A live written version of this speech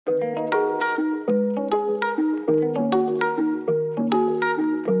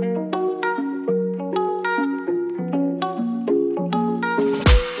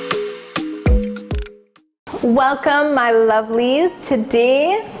Welcome, my lovelies.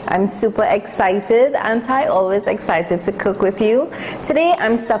 Today I'm super excited, and I always excited to cook with you. Today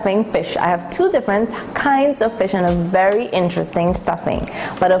I'm stuffing fish. I have two different kinds of fish and a very interesting stuffing.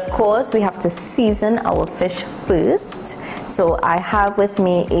 But of course we have to season our fish first. So I have with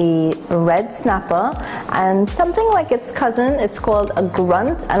me a red snapper and something like its cousin. It's called a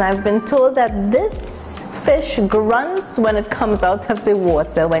grunt, and I've been told that this fish grunts when it comes out of the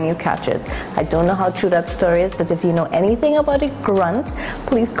water when you catch it. I don't know how true that story is, but if you know anything about a grunt,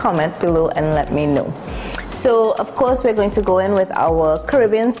 please comment below and let me know. So of course we're going to go in with our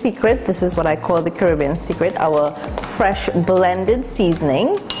Caribbean secret. This is what I call the Caribbean secret, our fresh blended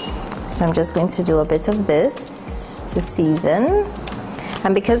seasoning. So I'm just going to do a bit of this to season.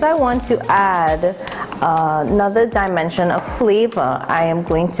 And because I want to add another dimension of flavor, I am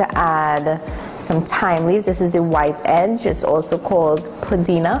going to add some thyme leaves. This is the white edge. It's also called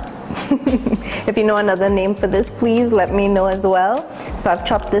pudina. If you know another name for this, please let me know as well. So I've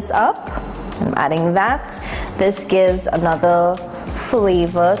chopped this up. I'm adding that. This gives another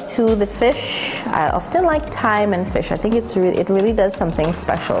flavor to the fish. I often like thyme and fish. I think it really does something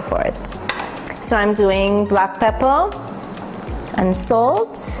special for it. So I'm doing black pepper and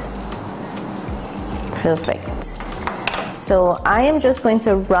salt. Perfect. So I am just going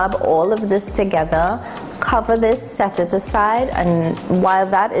to rub all of this together, cover this, set it aside, and while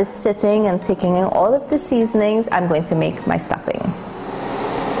that is sitting and taking in all of the seasonings, I'm going to make my stuffing.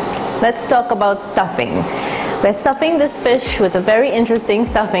 Let's talk about stuffing. We're stuffing this fish with a very interesting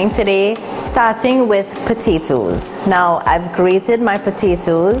stuffing today, starting with potatoes. Now, I've grated my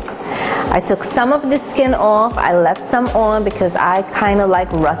potatoes. I took some of the skin off. I left some on because I kind of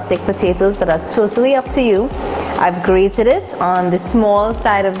like rustic potatoes, but that's totally up to you. I've grated it on the small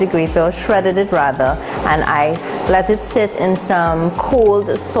side of the grater, or shredded it rather, and I let it sit in some cold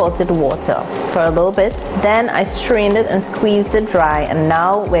salted water for a little bit. Then I strained it and squeezed it dry, and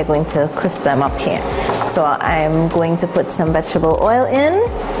now we're going to crisp them up here. So I'm going to put some vegetable oil in.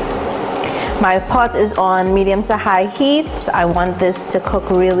 My pot is on medium to high heat. I want this to cook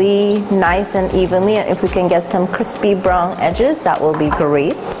really nice and evenly, and if we can get some crispy brown edges, that will be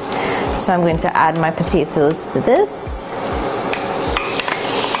great. So I'm going to add my potatoes to this.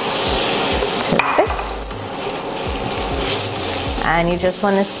 Perfect. And you just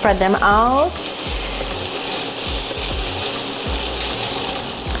want to spread them out.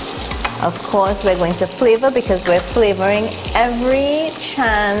 Of course, we're going to flavor because we're flavoring every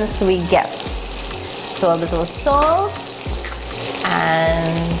chance we get. So a little salt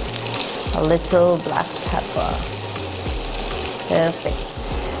and a little black pepper. Perfect.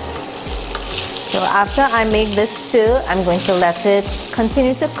 So after I make this stir, I'm going to let it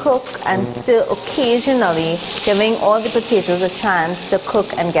continue to cook and stir occasionally, giving all the potatoes a chance to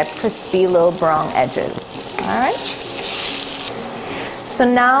cook and get crispy little brown edges. All right. So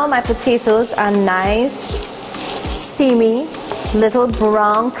now my potatoes are nice, steamy, little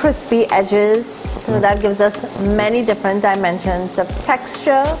brown, crispy edges. So that gives us many different dimensions of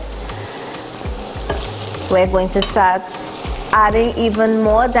texture. We're going to start adding even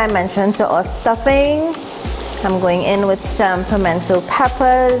more dimension to our stuffing. I'm going in with some pimento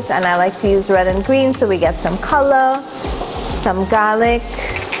peppers, and I like to use red and green so we get some color, some garlic,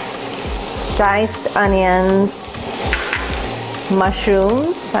 diced onions,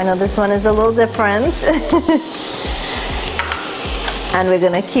 mushrooms. I know this one is a little different. And we're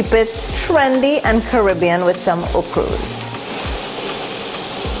gonna keep it trendy and Caribbean with some okras.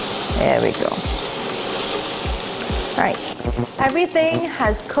 There we go. All right. Everything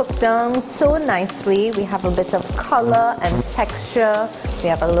has cooked down so nicely. We have a bit of color and texture. We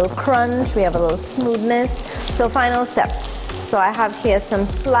have a little crunch. We have a little smoothness. So final steps. So I have here some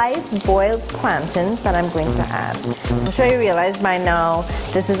sliced boiled plantains that I'm going to add. I'm sure you realize by now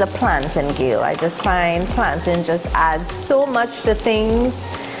this is a plantain girl. I just find plantain just adds so much to things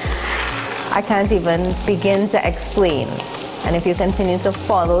I can't even begin to explain. And if you continue to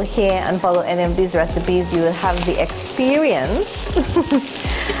follow here and follow any of these recipes, you will have the experience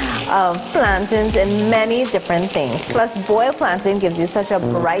of plantains in many different things. Plus, boiled plantain gives you such a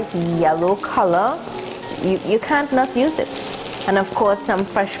bright yellow color, you can't not use it. And of course, some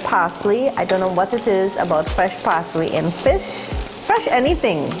fresh parsley. I don't know what it is about fresh parsley in fish. Fresh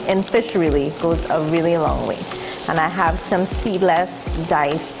anything in fish really goes a really long way. And I have some seedless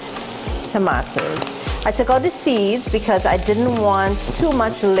diced tomatoes. I took out the seeds because I didn't want too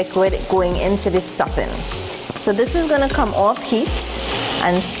much liquid going into the stuffing. So this is going to come off heat.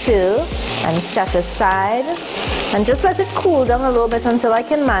 and stir and set aside, and just let it cool down a little bit until I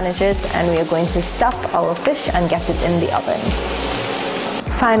can manage it, and we are going to stuff our fish and get it in the oven.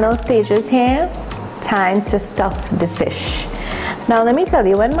 Final stages here. Time to stuff the fish. Now let me tell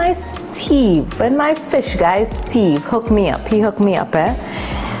you, when my fish guy Steve hooked me up,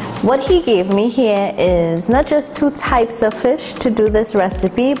 what he gave me here is not just 2 types of fish to do this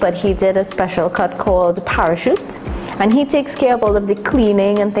recipe, but he did a special cut called parachute, and he takes care of all of the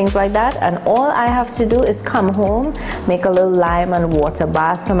cleaning and things like that, and all I have to do is come home, make a little lime and water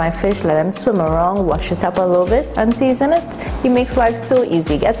bath for my fish, let them swim around, wash it up a little bit and season it. He makes life so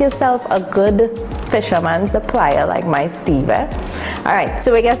easy. Get yourself a good fisherman supplier like my Steve. Alright,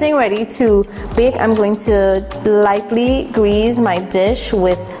 so we're getting ready to bake. I'm going to lightly grease my dish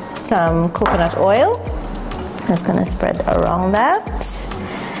with some coconut oil. I'm just going to spread around that.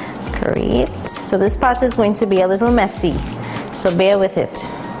 Great. So this part is going to be a little messy, so bear with it.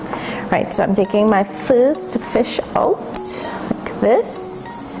 Right, so I'm taking my first fish out like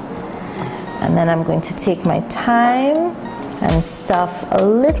this, and then I'm going to take my time and stuff a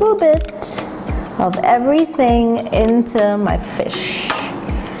little bit of everything into my fish.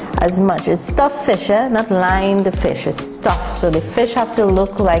 As much. It's stuffed fish, not line the fish. It's stuffed, so the fish have to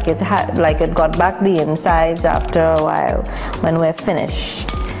look like it got back the insides after a while when we're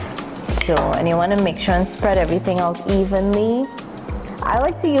finished. So, and you want to make sure and spread everything out evenly. I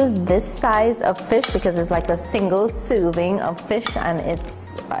like to use this size of fish because it's like a single serving of fish, and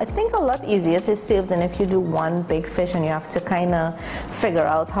it's, I think, a lot easier to serve than if you do one big fish and you have to kind of figure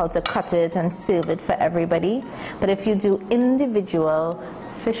out how to cut it and serve it for everybody. But if you do individual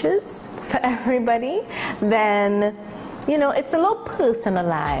fishes for everybody, then you know it's a little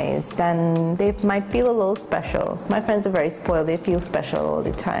personalized and they might feel a little special. My friends are very spoiled. They feel special all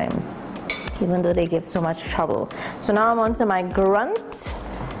the time, even though they give so much trouble. So now I'm on to my grunt,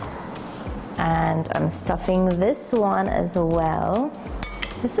 and I'm stuffing this one as well.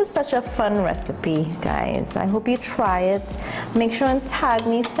 This is such a fun recipe, guys. I hope you try it. Make sure and tag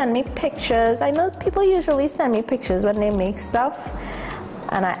me, send me pictures. I know people usually send me pictures when they make stuff,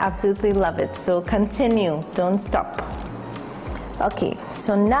 and I absolutely love it. So continue, don't stop. Okay,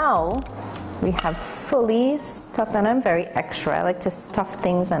 so now we have fully stuffed, and I'm very extra. I like to stuff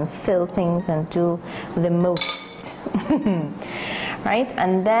things and fill things and do the most. Right,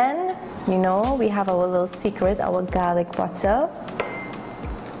 and then, you know, we have our little secret, our garlic butter.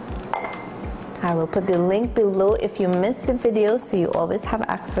 I will put the link below if you missed the video, so you always have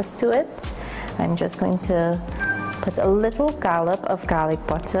access to it. I'm just going to put a little dollop of garlic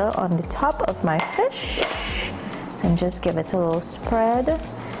butter on the top of my fish and just give it a little spread.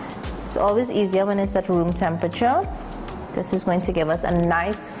 It's always easier when it's at room temperature. This is going to give us a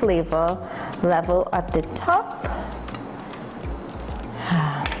nice flavor level at the top.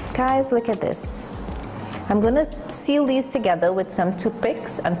 Guys, look at this. I'm going to seal these together with some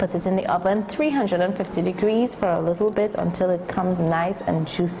toothpicks and put it in the oven 350 degrees for a little bit until it comes nice and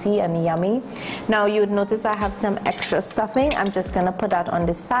juicy and yummy. Now you would notice I have some extra stuffing. I'm just going to put that on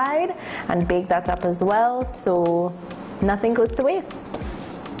the side and bake that up as well, so nothing goes to waste.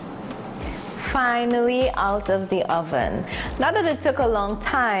 Finally out of the oven. Not that it took a long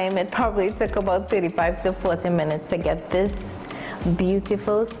time, it probably took about 35 to 40 minutes to get this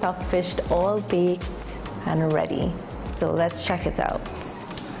beautiful stuffed fish all baked and ready. So let's check it out.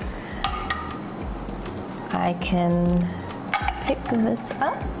 I can pick this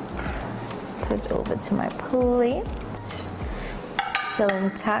up, put it over to my plate. Still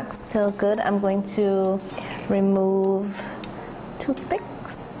intact, still good. I'm going to remove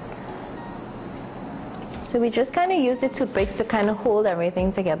toothpicks. So we just kind of use the toothpicks to kind of hold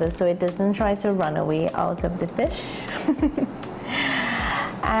everything together so it doesn't try to run away out of the fish.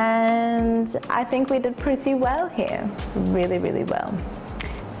 And I think we did pretty well here, really, really well.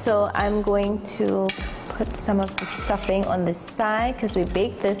 So I'm going to put some of the stuffing on the side because we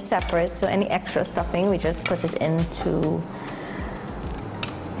baked this separate, so any extra stuffing we just put it into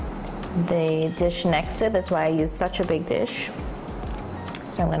the dish next to it. That's why I use such a big dish.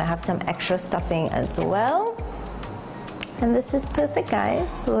 So I'm going to have some extra stuffing as well. And this is perfect,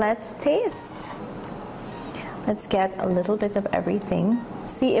 guys. Let's taste. Let's get a little bit of everything.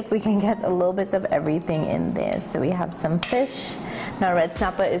 See if we can get a little bit of everything in there. So we have some fish. Now red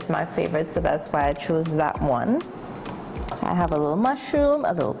snapper is my favorite, so that's why I chose that one. I have a little mushroom,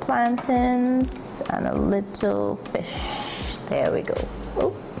 a little plantains, and a little fish. There we go.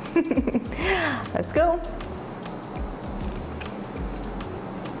 Oh. Let's go.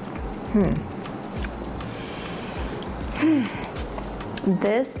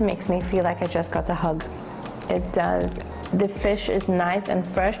 This makes me feel like I just got a hug. It does the fish is nice and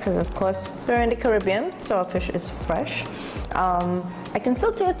fresh because of course we're in the Caribbean, so our fish is fresh. I can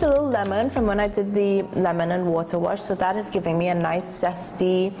still taste a little lemon from when I did the lemon and water wash, so that is giving me a nice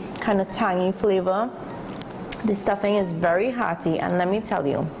zesty kind of tangy flavor. The stuffing is very hearty, and let me tell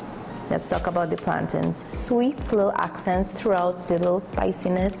you, let's talk about the plantains. Sweet little accents throughout, the little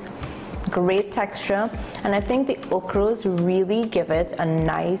spiciness, great texture, and I think the okras really give it a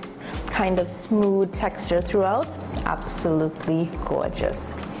nice kind of smooth texture throughout. Absolutely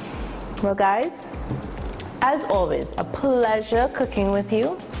gorgeous. Well guys, as always, a pleasure cooking with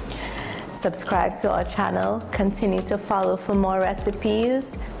you. Subscribe to our channel, continue to follow for more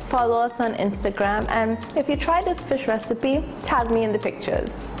recipes, follow us on Instagram, and if you try this fish recipe, tag me in the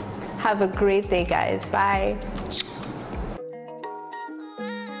pictures. Have a great day guys, bye.